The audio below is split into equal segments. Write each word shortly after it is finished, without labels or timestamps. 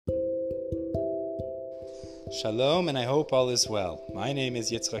Shalom, and I hope all is well. My name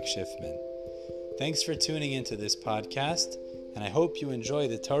is Yitzchak Schiffman. Thanks for tuning into this podcast, and I hope you enjoy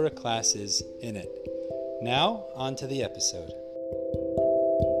the Torah classes in it. Now, on to the episode.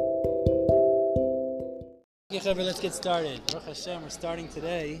 Okay, let's get started. Baruch Hashem, we're starting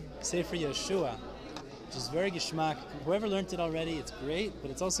today Sefer Yehoshua, which is very geschmack. Whoever learned it already, it's great,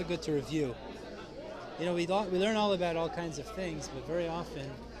 but it's also good to review. You know, we learn all about all kinds of things, but very often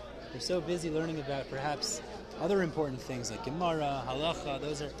we're so busy learning about perhaps other important things like Gemara, Halacha,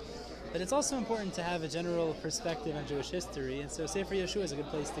 but it's also important to have a general perspective on Jewish history, and so Sefer Yehoshua is a good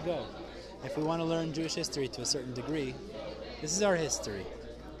place to go. If we want to learn Jewish history to a certain degree, this is our history.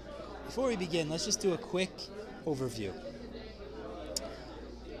 Before we begin, let's just do a quick overview.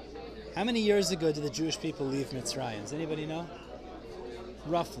 How many years ago did the Jewish people leave Mitzrayim? Does anybody know?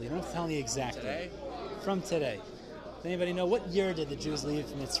 Roughly, you don't have to tell me exactly. Today? From today. Does anybody know what year did the Jews leave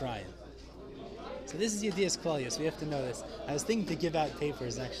Mitzrayim? So this is Yedias Klal, so we have to know this. I was thinking to give out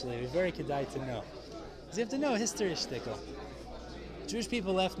papers, actually. It was very kedai to know. Because you have to know history shtickle. Jewish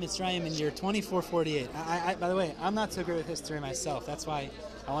people left Mitzrayim in year 2448. By the way, I'm not so good with history myself. That's why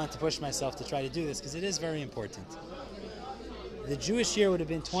I wanted to push myself to try to do this, because it is very important. The Jewish year would have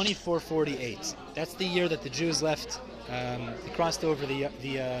been 2448. That's the year that the Jews left, they crossed over the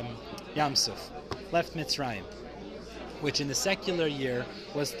Yam Suf, left Mitzrayim, which in the secular year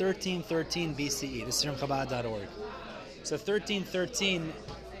was 1313 BCE. This is from Chabad.org. So 1313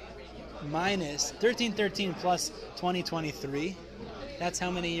 plus 2023, that's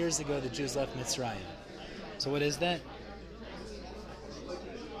how many years ago the Jews left Mitzrayim. So what is that?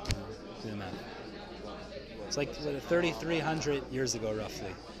 Do the math. It's like 3,300 years ago,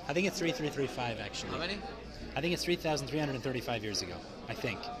 roughly. I think it's 3,335, actually. How many? I think it's 3,335 years ago, I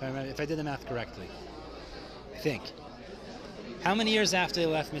think, if I did the math correctly. I think. How many years after they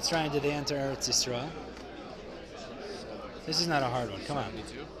left Mitzrayim did they enter Eretz Yisrael? This is not a hard one. Come on.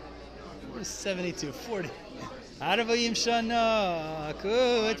 72. 40.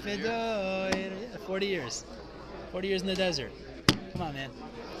 40 years. 40 years in the desert. Come on, man.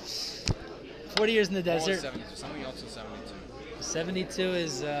 40 years in the desert. 72. Somebody else is 72. 72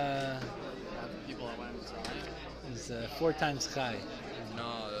 is People that went to 4 times chai.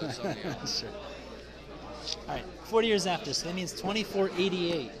 No, that's somebody else. Sure. All right, 40 years after, so that means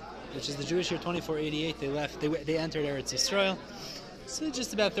 2488, which is the Jewish year 2488. They left. They entered Eretz Yisrael. So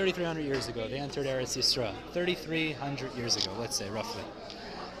just about 3,300 years ago, they entered Eretz Yisrael. 3,300 years ago, let's say, roughly.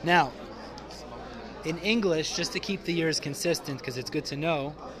 Now, in English, just to keep the years consistent, because it's good to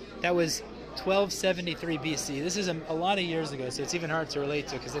know, that was 1273 BC. This is a lot of years ago, so it's even hard to relate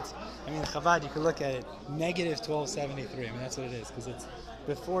to, because it's, Chabad, you could look at it, negative 1273. That's what it is, because it's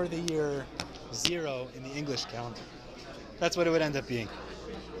before the year 0 in the English calendar. That's what it would end up being.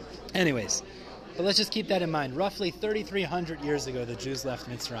 Anyways, but let's just keep that in mind. Roughly 3,300 years ago, the Jews left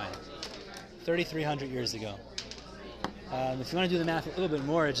Mitzrayim. 3,300 years ago. If you want to do the math a little bit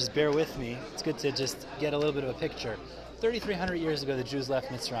more, just bear with me. It's good to just get a little bit of a picture. 3,300 years ago, the Jews left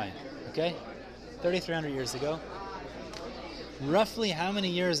Mitzrayim. Okay? 3,300 years ago. Roughly how many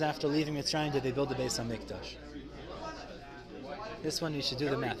years after leaving Mitzrayim did they build the Beis HaMikdash? This one, you should do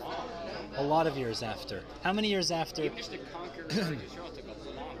the math. A lot of years after. How many years after?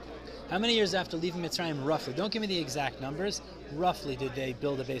 How many years after leaving Mitzrayim, roughly? Don't give me the exact numbers. Roughly, did they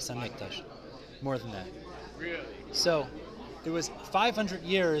build a Beis HaMikdash? More than that. Really? So, there was 500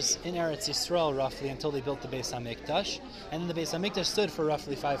 years in Eretz Yisrael, roughly, until they built the Beis HaMikdash. And then the Beis HaMikdash stood for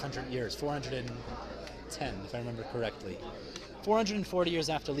roughly 500 years. 410, if I remember correctly. 440 years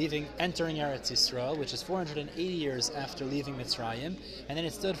after entering Eretz Yisrael, which is 480 years after leaving Mitzrayim, and then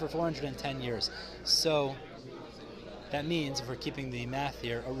it stood for 410 years. So that means, if we're keeping the math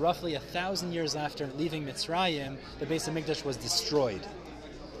here, roughly 1,000 years after leaving Mitzrayim, the Beis HaMikdash was destroyed,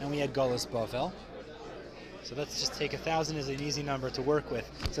 and we had Golus Bavel. So let's just take 1,000 as an easy number to work with.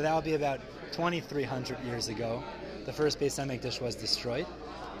 So that would be about 2,300 years ago. The first Beis HaMikdash was destroyed.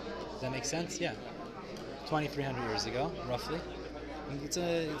 Does that make sense? Yeah. 2,300 years ago, roughly.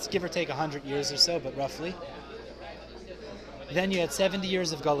 It's give or take 100 years or so, but roughly. Then you had 70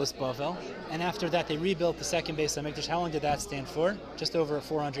 years of Golus Bavel, and after that they rebuilt the second Beis HaMikdash. How long did that stand for? Just over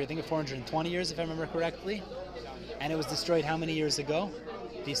 400, I think 420 years, if I remember correctly. And it was destroyed how many years ago?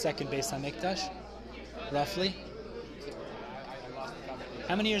 The second Beis HaMikdash, roughly.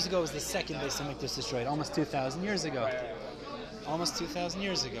 How many years ago was the second Beis HaMikdash destroyed? Almost 2,000 years ago. Almost 2,000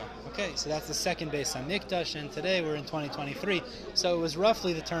 years ago. Okay, so that's the second Beis HaMikdash, and today we're in 2023. So it was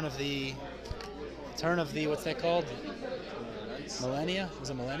roughly the turn of the, what's that called? Millennia? Was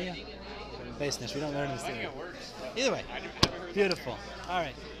it millennia? Baseness. We don't learn this thing. Either way. Beautiful. All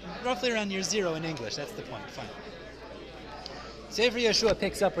right. Roughly around year 0 in English. That's the point. Fine. Sefer Yehoshua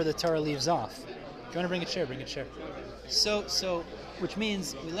picks up where the Torah leaves off. If you want to bring it, share. Bring it, share. So, which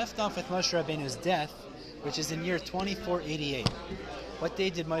means we left off with Moshe Rabbeinu's death, which is in year 2488. What day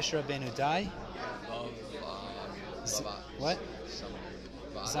did Moshe Rabbeinu die? What?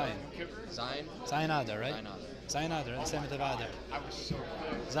 Zion. Zion Adar, right? Zion Adar, the 7th of Adar. I was so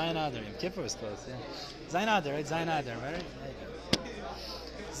close. Zion Adar. Yom Kippur was close, yeah. Zion Adar, right? Zion Adar, right?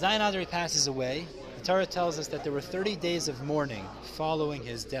 Zion Adar, he passes away. The Torah tells us that there were 30 days of mourning following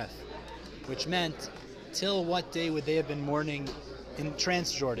his death, which meant till what day would they have been mourning in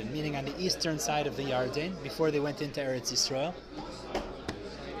Transjordan, meaning on the eastern side of the Yarden, before they went into Eretz Yisrael?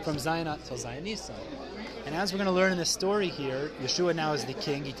 From Zion till Zion Nisan. And as we're going to learn in the story here, Yeshua now is the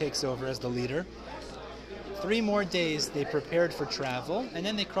king. He takes over as the leader. 3 more days they prepared for travel, and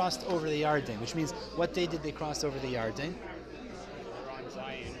then they crossed over the Yarden, which means what day did they cross over the Yarden?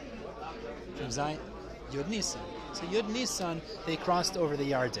 From Zion, Yud Nisan. So Yud Nisan, they crossed over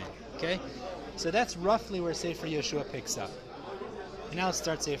the Yarden. Okay? So that's roughly where Sefer Yehoshua picks up. And now let's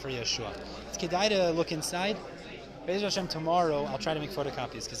start Sefer Yehoshua. It's kedai to look inside. Be'ez Hashem, tomorrow I'll try to make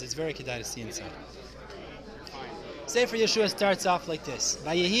photocopies because it's very kedai to see inside. Sefer Yehoshua starts off like this.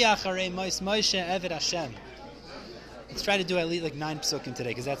 Vayehi acharei Moshe Eved Hashem. Let's try to do at least like 9 psukim today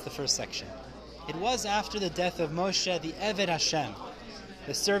because that's the first section. It was after the death of Moshe, the Eved Hashem,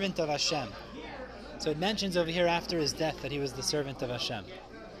 the servant of Hashem. So it mentions over here after his death that he was the servant of Hashem.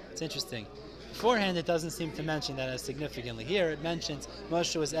 It's interesting. Beforehand, it doesn't seem to mention that as significantly. Here, it mentions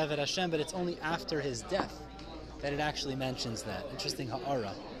Moshe was Eved Hashem, but it's only after his death that it actually mentions that. Interesting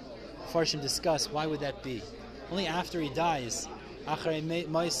ha'ara. Farshim discuss why would that be. Only after he dies, Acharei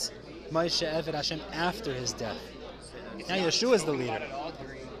Moshe Eved Hashem, after his death. Now Yeshua is the leader.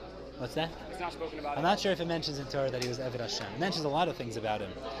 What's that? It's not spoken about. I'm not sure if it mentions in Torah that he was Eved Hashem. It mentions a lot of things about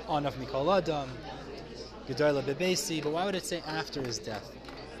him. Onav Mikol Adam, Gedolah Bebesi, but why would it say after his death?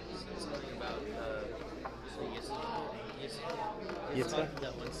 Yitzchak?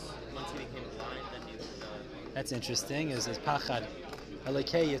 That's interesting. Is Pachad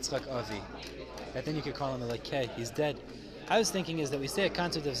Elekei Yitzchak Avi? That then you could call him Elekei. He's dead. I was thinking is that we say a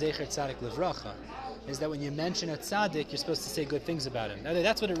concept of Zecher Tzadik Livracha. Is that when you mention a tzaddik, you're supposed to say good things about him. Now,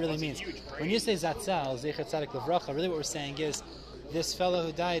 that's what it really means. When you say Zatzal, Zecher Tzadik Livracha, really what we're saying is, this fellow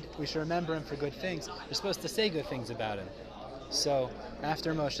who died, we should remember him for good things. You're supposed to say good things about him. So,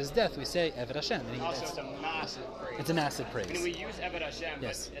 after Moshe's death, we say Eved Hashem. And Also, it's a massive praise. It's a massive praise. And we use Eved Hashem,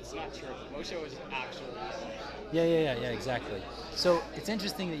 Yes. but it's not true. Moshe was actually. Yeah, exactly. So it's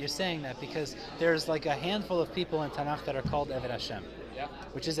interesting that you're saying that because there's like a handful of people in Tanakh that are called Eved Hashem, Yeah.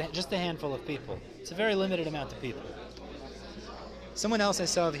 which is just a handful of people. It's a very limited amount of people. Someone else I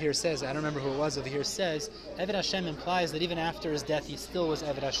saw over here says, I don't remember who it was over here, says, Eved Hashem implies that even after his death, he still was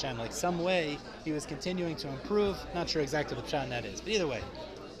Eved Hashem. Like some way, he was continuing to improve. Not sure exactly what pshat that is, but either way.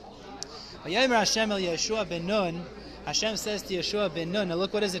 Vayomer Hashem el Yehoshua ben Nun, Hashem says to Yehoshua ben Nun, now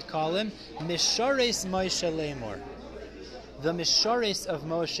look, what does it call him? Mishares Moshe Lemor. The Mishares of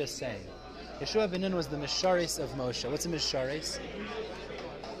Moshe saying. Yehoshua ben Nun was the Mishares of Moshe. What's a Mishares?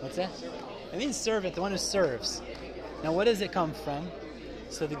 What's that? It means servant, the one who serves. Now, what does it come from?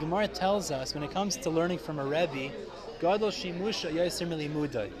 So the Gemara tells us, when it comes to learning from a Rebbe, Gadol Shimusha Yoser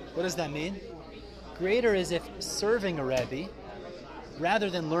Milimudai. What does that mean? Greater is if serving a Rebbe rather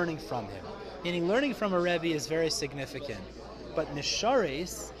than learning from him. Meaning, learning from a Rebbe is very significant. But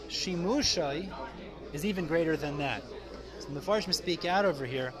Mishares, Shimushai, is even greater than that. So the Farshim speak out over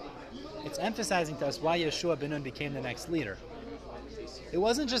here. It's emphasizing to us why Yehoshua ben Nun became the next leader. It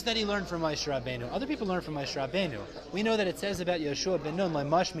wasn't just that he learned from Moshe Rabbeinu. Other people learned from Moshe Rabbeinu. We know that it says about Yehoshua ben Nun,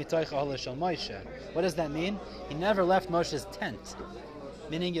 "Lamash mitoich ha'olah shel Moshe." What does that mean? He never left Moshe's tent.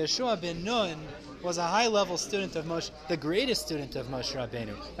 Meaning Yehoshua ben Nun was a high-level student of Moshe, the greatest student of Moshe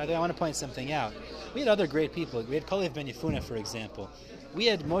Rabbeinu. By the way, I want to point something out. We had other great people. We had Kalev ben Yefuna, for example. We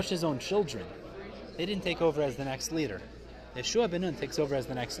had Moshe's own children. They didn't take over as the next leader. Yehoshua ben Nun takes over as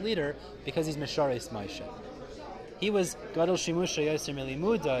the next leader because he's Mishares Moshe. He was Gadol Shimusha Yoser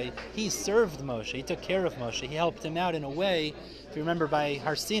Milimudai. He served Moshe. He took care of Moshe. He helped him out in a way. If you remember by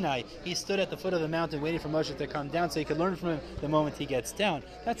Har Sinai, he stood at the foot of the mountain waiting for Moshe to come down so he could learn from him the moment he gets down.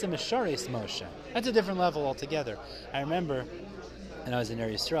 That's a Mishares Moshe. That's a different level altogether. I remember, and I was in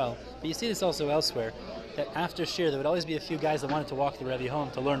Eretz Yisrael, but you see this also elsewhere, that after Shir there would always be a few guys that wanted to walk the Rebbe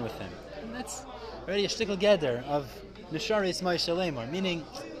home to learn with him. And that's already a shtickle geder of Mishares Moshe Lemor, meaning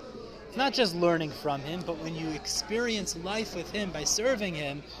it's not just learning from him, but when you experience life with him by serving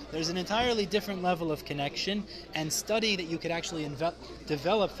him, there's an entirely different level of connection and study that you could actually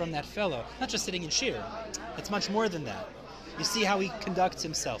develop from that fellow. Not just sitting in shir. It's much more than that. You see how he conducts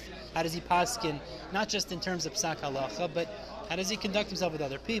himself. How does he paskin, not just in terms of psak halacha, but how does he conduct himself with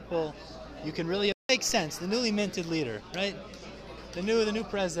other people? You can really make sense. The newly minted leader, right? The new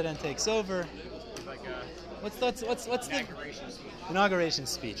president takes over. Like What's the inauguration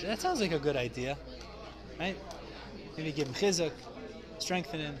speech? That sounds like a good idea, right? Maybe give him chizuk,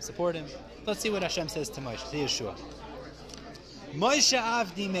 strengthen him, support him. Let's see what Hashem says to Moshe, to Yeshua. Moshe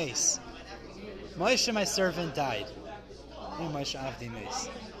avdi meis. Moshe, my servant, died. Moshe avdi meis.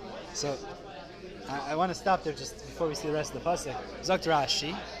 So, I want to stop there just before we see the rest of the pasuk. Zakt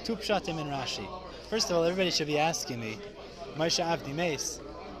Rashi, two pshatim in Rashi. First of all, everybody should be asking me, Moshe avdi meis,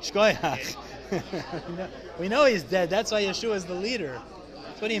 shkoyach. We know he's dead. That's why Yeshua is the leader.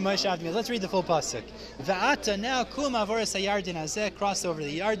 What do you Moshe avdi meis? Let's read the full pasuk. Va'ata now kum avoras hayarden hazeh, cross over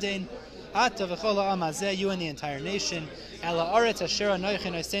the Yarden. Ata v'chol ha'am hazeh, you and the entire nation. Ala aretz asher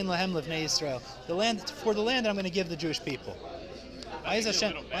anoichen osein lahem livnei Yisrael. The land, for the land that I'm going to give the Jewish people. Why is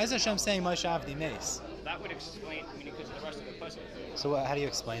Hashem saying Moshe avdi meis? That would explain, because of the rest of the pasuk. So how do you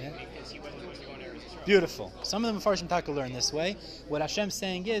explain it? Because he wasn't supposed to go into Eretz Yisrael. Beautiful. Some of the Mefarshim Taka learn this way. What Hashem's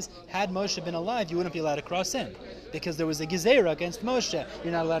saying is, had Moshe been alive, you wouldn't be allowed to cross in. Because there was a gezerah against Moshe.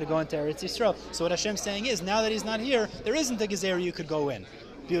 You're not allowed to go into Eretz Yisrael. So what Hashem's saying is, now that he's not here, there isn't a gezerah you could go in.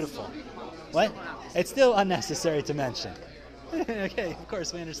 Beautiful. What? It's still unnecessary to mention. Okay, of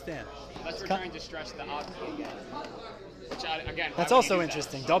course, we understand. Unless we're trying to stress the avdi again. Which, again, that's also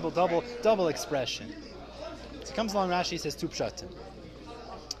interesting. Double expression. So comes along Rashi, says two pshatim.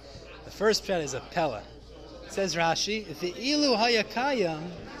 The first pshat is a pella. Says Rashi, if the ilu hayakayam,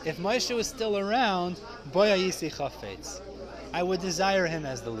 if Moshe was still around, boya yisi chafetz, I would desire him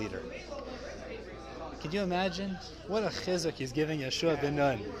as the leader. Can you imagine? What a chizuk he's giving Yeshua ben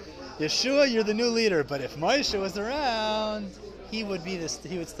Nun. Yeshua, you're the new leader, but if Moshe was around, he would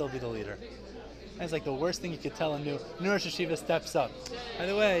still be the leader. That's like the worst thing you could tell a new Rosh Hashiva steps up. By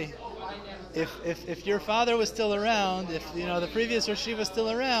the way, if your father was still around, if the previous Rosh Hashiva was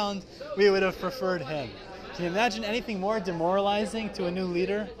still around, we would have preferred him. Can you imagine anything more demoralizing to a new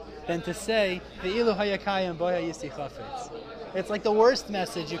leader than to say the ilu hayakayim boya yisi chafetz? It's like the worst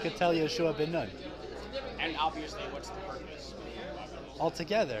message you could tell Yeshua ben Nun. And obviously, what's the purpose?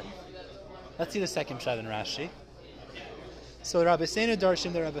 Altogether. Let's see the second pshat in Rashi. So Rabbeinu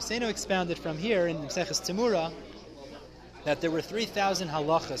Darshim, the Rabbeinu expounded from here in Maseches Temura that there were 3,000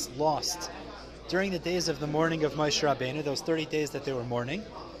 halachas lost during the days of the mourning of Moshe Rabbeinu, those 30 days that they were mourning.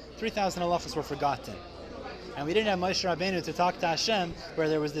 3,000 halachas were forgotten. And we didn't have Moshe Rabbeinu to talk to Hashem, where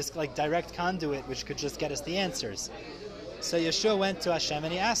there was this like direct conduit which could just get us the answers. So Yeshua went to Hashem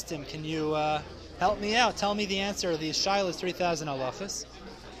and he asked him, can you help me out? Tell me the answer of these Shiloh's 3,000 halachas.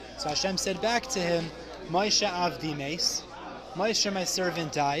 So Hashem said back to him, Moshe avdi meis, Moshe, my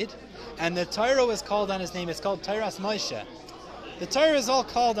servant, died, and the Torah was called on his name. It's called Torah's Moshe. The Torah is all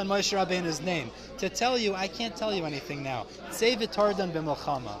called on Moshe Rabbeinu's name. To tell you, I can't tell you anything now. Say v'tardan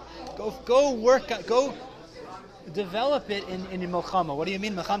b'milchama. Go develop it in milchama. What do you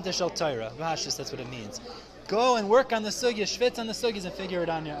mean? Milchamta shel Torah. V'hashis, that's what it means. Go and work on the sugya, shvitz on the sugyas, and figure it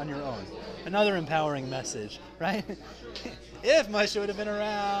on your own. Another empowering message, right? If Moshe would have been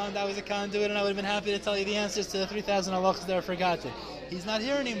around, I was a conduit, and I would have been happy to tell you the answers to the 3,000 halachas that are forgotten. He's not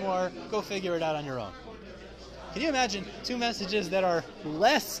here anymore. Go figure it out on your own. Can you imagine two messages that are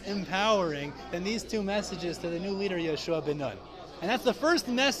less empowering than these two messages to the new leader Yeshua ben Nun? And that's the first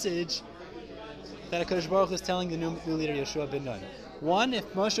message that HaKadosh Baruch Hu is telling the new leader Yeshua ben Nun. One, if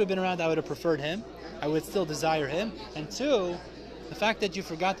Moshe had been around, I would have preferred him. I would still desire him. And two, the fact that you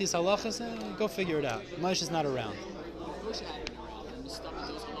forgot these halachas, go figure it out. Moshe is not around. Moshe had stuff that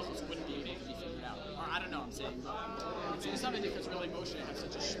those halachas wouldn't be able to be figured out. Or I don't know, I'm saying. It's not because really Moshe had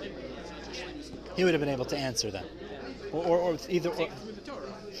such a shlim. He would have been able to answer them. Or either... Or, with the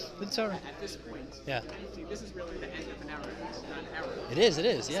Torah. With the Torah. At this point. Yeah. See, this is really the end of an era. It's not an era. It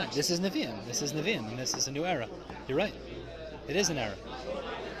is, yeah. This is Nevi'im, and this is a new era. You're right. It is an era.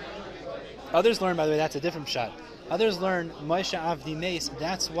 Others learn, by the way, that's a different shot. Others learn Moshe avdi meis.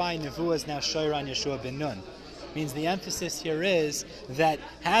 That's why Nevuah is now shoyer on Yeshua ben Nun. Means the emphasis here is that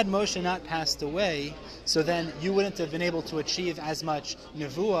had Moshe not passed away, so then you wouldn't have been able to achieve as much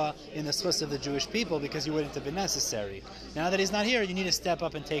Nevuah in the schus of the Jewish people because you wouldn't have been necessary. Now that he's not here, you need to step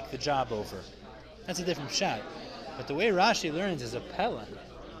up and take the job over. That's a different shot. But the way Rashi learns is a pella.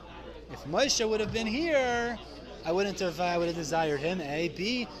 If Moshe would have been here, I would have desired him. A.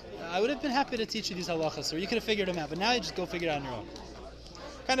 B. I would have been happy to teach you these halachas, or you could have figured them out. But now you just go figure it out on your own.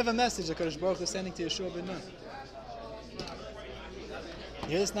 Kind of a message that HaKadosh Baruch Hu is sending to Yeshua ben Nun. You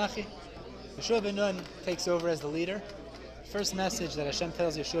hear this, Nachi? Yeshua ben Nun takes over as the leader. First message that Hashem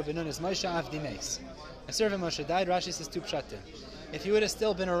tells Yeshua ben Nun is Moshe avdi meis. A servant Moshe died. Rashi says two pshatim. If he would have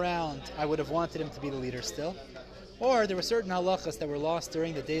still been around, I would have wanted him to be the leader still. Or there were certain halachas that were lost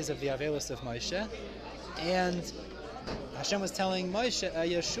during the days of the Avelos of Moshe, and Hashem was telling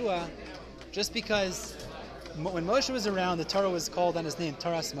Yehoshua, just because when Moshe was around, the Torah was called on his name,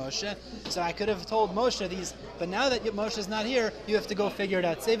 Taras Moshe. So I could have told Moshe these, but now that Moshe is not here, you have to go figure it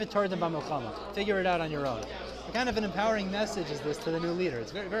out. Save it Torah b'milchama. Figure it out on your own. What kind of an empowering message is this to the new leader?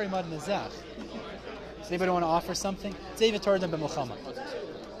 It's very, very mad mizach. Does anybody want to offer something? Save it Torah b'milchama.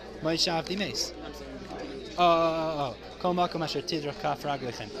 Moshe avdi meis. Kol makom asher tidrach kaf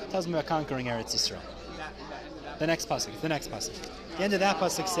raglechem. Tells me about conquering Eretz Yisrael. The next pasuk. The end of that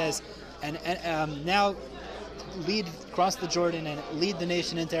pasuk says, and now cross the Jordan and lead the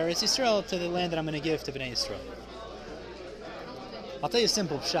nation into Eretz Yisrael, to the land that I'm going to give to Bnei Yisrael. I'll tell you a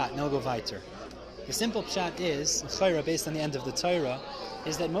simple pshat, and I'll go weiter. The simple pshat is, based on the end of the Torah,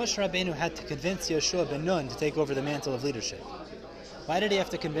 is that Moshe Rabbeinu had to convince Yehoshua ben Nun to take over the mantle of leadership. Why did he have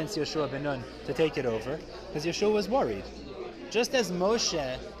to convince Yehoshua ben Nun to take it over? Because Yehoshua was worried. Just as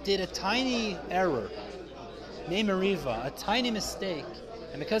Moshe did a tiny error, Meriva, a tiny mistake,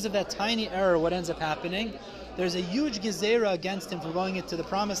 and because of that tiny error, what ends up happening? There's a huge gezerah against him for going into the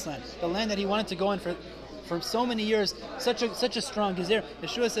promised land, the land that he wanted to go in for so many years, such a strong gezerah.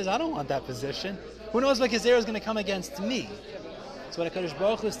 Yeshua says, I don't want that position. Who knows what gezerah is going to come against me? So what HaKadosh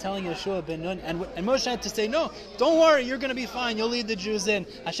Baruch Hu is telling Yehoshua ben Nun, and Moshe had to say, no, don't worry, you're going to be fine, you'll lead the Jews in.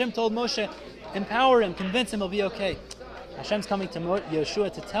 Hashem told Moshe, empower him, convince him he'll be okay. Hashem's coming to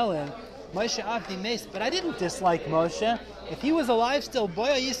Yehoshua to tell him, Moshe avdi meis, but I didn't dislike Moshe. If he was alive still,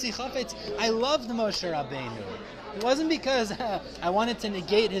 boya yisi chafetz, I loved Moshe Rabbeinu. It wasn't because I wanted to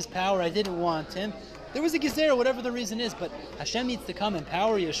negate his power, I didn't want him. There was a gezerah, whatever the reason is, but Hashem needs to come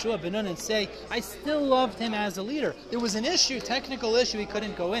empower Yehoshua ben Nun and say, I still loved him as a leader. There was an issue, technical issue, he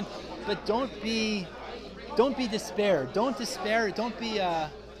couldn't go in, but don't be despair. Don't despair. Don't be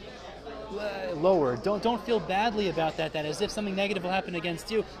lower. Don't feel badly about that as if something negative will happen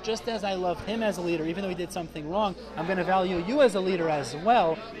against you. Just as I loved him as a leader, even though he did something wrong, I'm going to value you as a leader as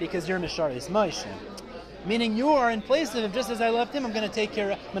well, because you're Misharis Moshe. Meaning you are in place of him, just as I loved him, I'm going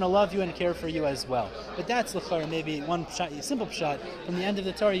to love you and care for you as well. But that's l'chara, maybe one pshat, simple pshat from the end of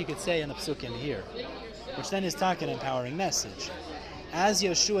the Torah you could say in the psukim here, which then is talking an empowering message. As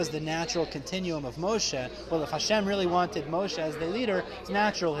Yehoshua is the natural continuum of Moshe, well, if Hashem really wanted Moshe as the leader, it's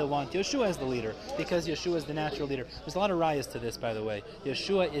natural he'll want Yehoshua as the leader, because Yehoshua is the natural leader. There's a lot of rayas to this, by the way.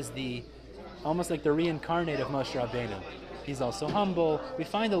 Yehoshua is almost like the reincarnate of Moshe Rabbeinu. He's also humble. We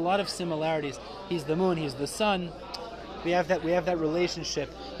find a lot of similarities. He's the moon, he's the sun. We have that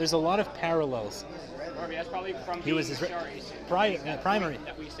relationship. There's a lot of parallels. That's probably from he was his primary.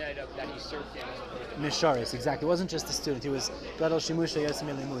 That we said that he served in. Misharis, exactly. It wasn't just a student. He was Gadol Shimusha Yosim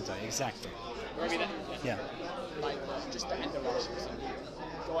Elimuta, exactly. Yeah. Like just the end of Rosh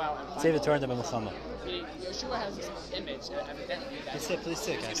go out and find Save it Torah b'milchama. Yehoshua has this image, evidently, that Please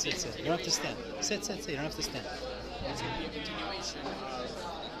sit, guys. Sit. You don't have to stand. Sit. You don't have to stand. it's going to be a continuation of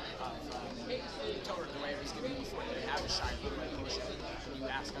the Torah, the way it was given before. They have a shiloh like Moshe when you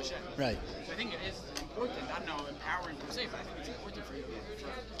ask Hashem. Right. So I think it is important, I don't know, empowering per se, but I think it's important for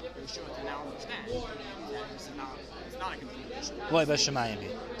Yehoshua to now understand that it's not a complete issue. Boy, b'shamayim.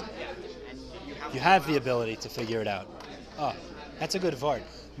 And you have the ability to figure it out. Oh, that's a good word.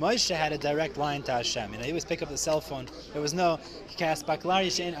 Moshe had a direct line to Hashem. He always pick up the cell phone. There was no baklari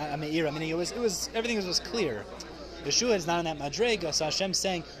shein ameira. Meaning it was everything was clear. Yeshua is not in that madrega, so Hashem's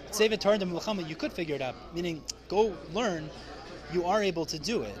saying, save it Torah b'milchama, you could figure it out. Meaning, go learn. You are able to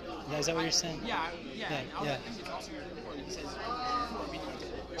do it. Is that what you're saying? Yeah. I think it's also important. It says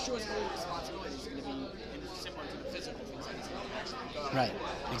Yeshua's whole responsibility is going to be similar to the physical things that he's going to actually go out. Right.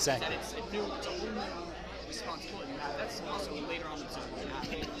 Exactly. It's a whole new responsibility you have. That's also later on in the physical. You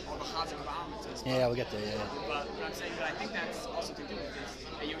have all the hazard of Ahmed. Yeah, we'll get there. Yeah. But I'm saying that I think that's also to do with this.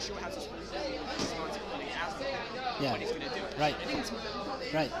 That Yeshua has this responsibility as what he's going to do. Right. I think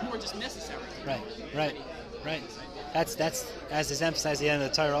it's more just necessary. Right. That's as is emphasized at the end of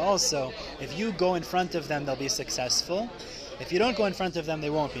the Torah also. If you go in front of them, they'll be successful. If you don't go in front of them, they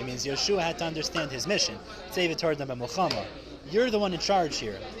won't be. It means Yeshua had to understand his mission. Save it Torah b'milchama. You're the one in charge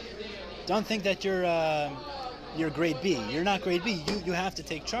here. Don't think that you're grade B. You're not grade B. You have to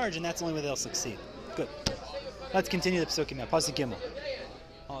take charge, and that's the only way they'll succeed. Good. Let's continue the psukim now. Pasuk Gimel.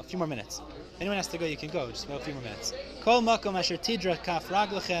 A few more minutes. If anyone has to go, you can go. Just about a few more minutes. Kol makom asher tidra kaf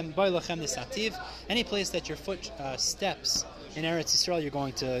raglechem boy lachem nisativ. Any place that your foot steps in Eretz Yisrael,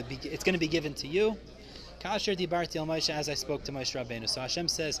 it's going to be given to you. Kasher dibarti al Moshe, as I spoke to Moshe Rabbeinu. So Hashem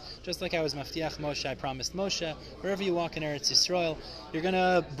says, just like I was maftiach Moshe, I promised Moshe, wherever you walk in Eretz Yisrael, you're going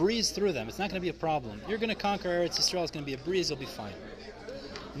to breeze through them. It's not going to be a problem. You're going to conquer Eretz Yisrael. It's going to be a breeze. You'll be fine.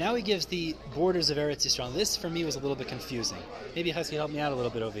 Now he gives the borders of Eretz Yisrael. This, for me, was a little bit confusing. Maybe Chas can help me out a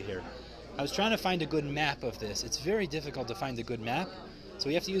little bit over here. I was trying to find a good map of this. It's very difficult to find a good map, so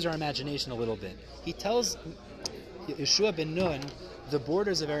we have to use our imagination a little bit. He tells Yeshua ben Nun the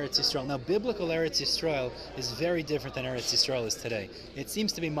borders of Eretz Yisrael. Now, biblical Eretz Yisrael is very different than Eretz Yisrael is today. It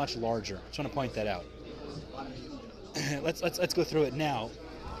seems to be much larger. I just want to point that out. Let's go through it now.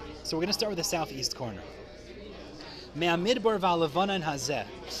 So we're going to start with the southeast corner. Me'amidbar va'alevanan hazeh.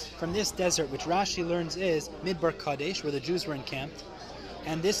 From this desert, which Rashi learns is Midbar Kadesh, where the Jews were encamped,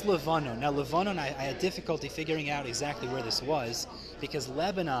 and this Levanon. Now, Levanon, I had difficulty figuring out exactly where this was, because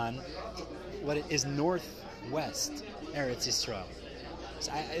Lebanon, what it is northwest Eretz Yisrael.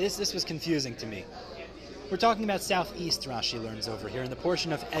 So this was confusing to me. We're talking about southeast, Rashi learns over here, in the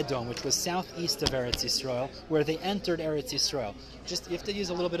portion of Edom, which was southeast of Eretz Yisrael, where they entered Eretz Yisrael. Just, you have to use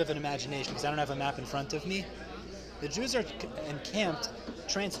a little bit of an imagination, because I don't have a map in front of me. The Jews are encamped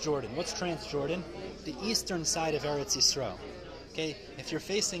Transjordan. What's Transjordan? The eastern side of Eretz Yisrael. Okay, if you're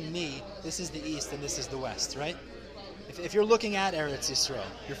facing me, this is the east and this is the west, right? If you're looking at Eretz Yisrael,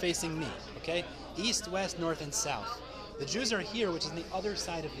 you're facing me, okay? East, west, north, and south. The Jews are here, which is on the other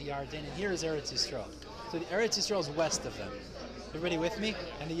side of the Yarden, and here is Eretz Yisrael. So the Eretz Yisrael is west of them. Everybody with me?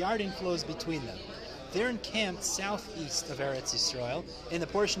 And the Yarden flows between them. They're encamped southeast of Eretz Yisrael, in the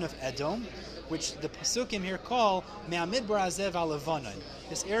portion of Edom, which the Pasukim here call Me'amidbar Azev al-Levanon.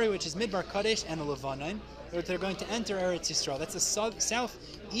 This area which is Midbar Kadesh and Levanon, where they're going to enter Eretz Yisrael. That's the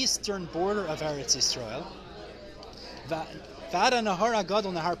southeastern border of Eretz Yisrael. V'ada Nahar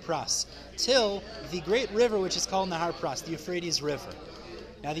Agadol Nahar Pras, till the great river which is called Nahar Pras, the Euphrates River.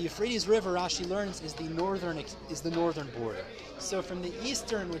 Now the Euphrates River, Rashi learns, is the northern border. So from the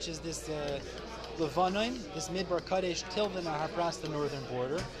eastern, which is this Levanon, this Midbar Kadesh, till the Nahar Pras, the northern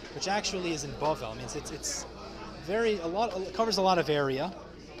border, which actually is in Bavel. I mean, it's it covers a lot of area.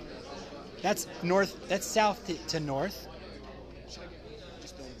 That's north. That's south to north.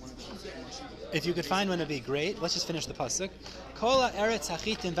 If you could find one, it'd be great. Let's just finish the pasuk. Kol eretz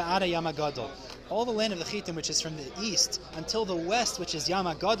hachitim va'ada Yam HaGadol. All the land of the Chitim, which is from the east until the west, which is Yam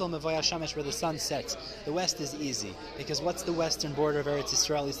HaGadol Mevoya Shamesh, where the sun sets. The west is easy, because what's the western border of Eretz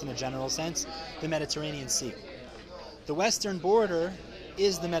Yisrael, at least in a general sense? The Mediterranean Sea. The western border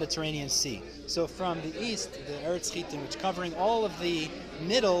is the Mediterranean Sea. So from the east, the Eretz Chitim, which covering all of the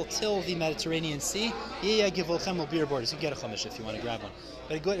middle till the Mediterranean Sea, Givulchem will be your borders. You can get a chumash if you want to grab one.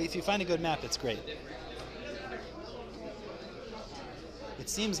 But if you find a good map, it's great. It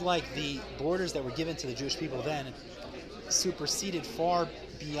seems like the borders that were given to the Jewish people then superseded far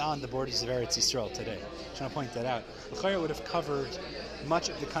beyond the borders of Eretz Yisrael today. I'm trying to point that out. L'chayr would have covered much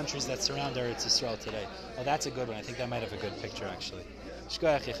of the countries that surround Eretz Yisrael today. Oh, that's a good one. I think that might have a good picture, actually.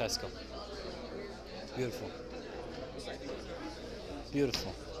 Shkoyach Yecheskel. Beautiful.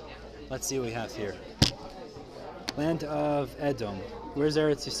 Beautiful. Let's see what we have here. Land of Edom. Where's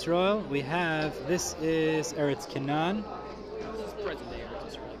Eretz Yisrael? We have, this is Eretz Canaan.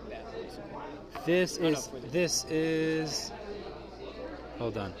 This is,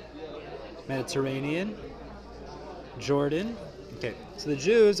 hold on, Mediterranean, Jordan. Okay, so the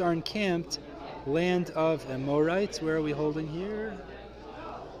Jews are encamped, land of Amorites. Where are we holding here?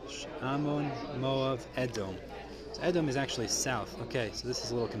 Ammon, Moab, Edom. So Edom is actually south. Okay, so this is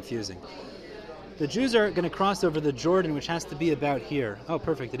a little confusing. The Jews are going to cross over the Jordan, which has to be about here. Oh,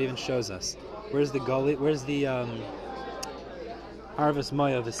 perfect, it even shows us. Where's the gully? Where's the Harvest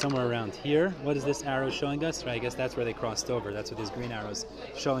Moav is somewhere around here. What is this arrow showing us? Right, I guess that's where they crossed over. That's what these green arrows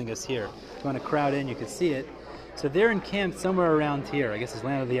showing us here. If you want to crowd in, you can see it. So they're encamped somewhere around here. I guess it's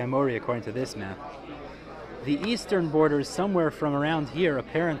land of the Amori according to this map. The eastern border is somewhere from around here,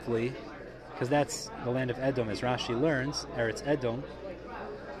 apparently, because that's the land of Edom, as Rashi learns, Eretz Edom,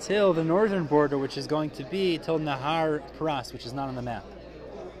 till the northern border, which is going to be till Nahar Pras, which is not on the map.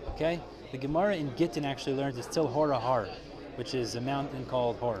 Okay? The Gemara in Gittin actually learns it's till Hor Har, which is a mountain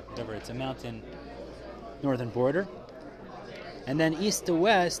called Hor, whatever. It's a mountain northern border. And then east to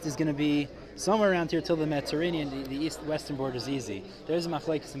west is going to be somewhere around here till the Mediterranean. The east-western border is easy. There's a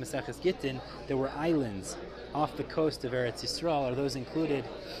machlekes in Maseches Gittin. There were islands off the coast of Eretz Yisrael. Are those included,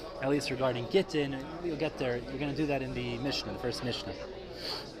 at least regarding Gittin? You'll get there. We're going to do that in the Mishnah, the first Mishnah.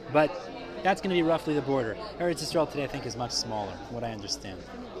 But that's going to be roughly the border. Eretz Yisrael today, I think, is much smaller, from what I understand.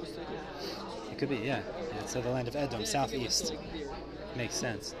 It could be, yeah. So the land of Edom, southeast. Makes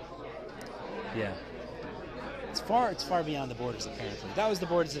sense. Yeah. It's far beyond the borders, apparently. That was the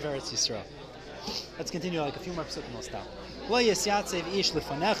borders of Eretz Yisrael. Let's continue like a few more psukim and we'll stop. Lo yisyatzev ish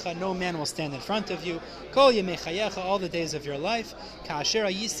lefanecha, no man will stand in front of you. Kol yemei chayecha, all the days of your life. Ka'asher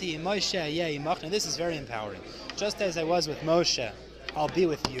yisi Moshe ayeh imach. Now this is very empowering. Just as I was with Moshe, I'll be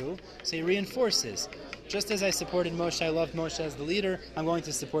with you. So he reinforces. Just as I supported Moshe, I loved Moshe as the leader, I'm going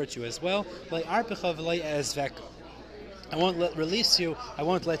to support you as well. Lo arpecha v'lo ezveka. I won't release you. I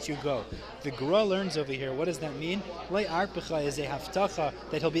won't let you go. The Gra learns over here. What does that mean? Lei arpecha is a haftacha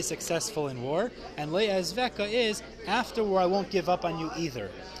that he'll be successful in war, and lei azveka is after war I won't give up on you either.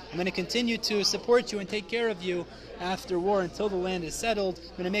 I'm going to continue to support you and take care of you after war until the land is settled.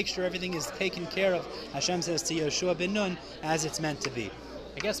 I'm going to make sure everything is taken care of. Hashem says to Yehoshua ben Nun as it's meant to be.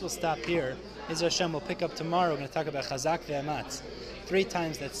 I guess we'll stop here. Israel Hashem will pick up tomorrow. We're going to talk about chazak ve'amatz. 3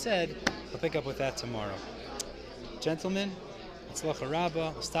 times that's said. We'll pick up with that tomorrow. Gentlemen, it's Lacha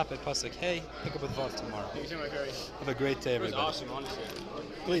Rabbah. We'll stop at Pasuk Hey. Pick up with Vav tomorrow. Have a great day, everybody. It was awesome, honestly.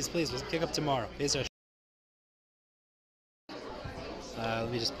 Please, we'll pick up tomorrow. Let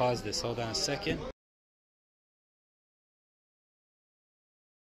me just pause this. Hold on a second.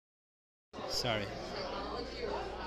 Sorry.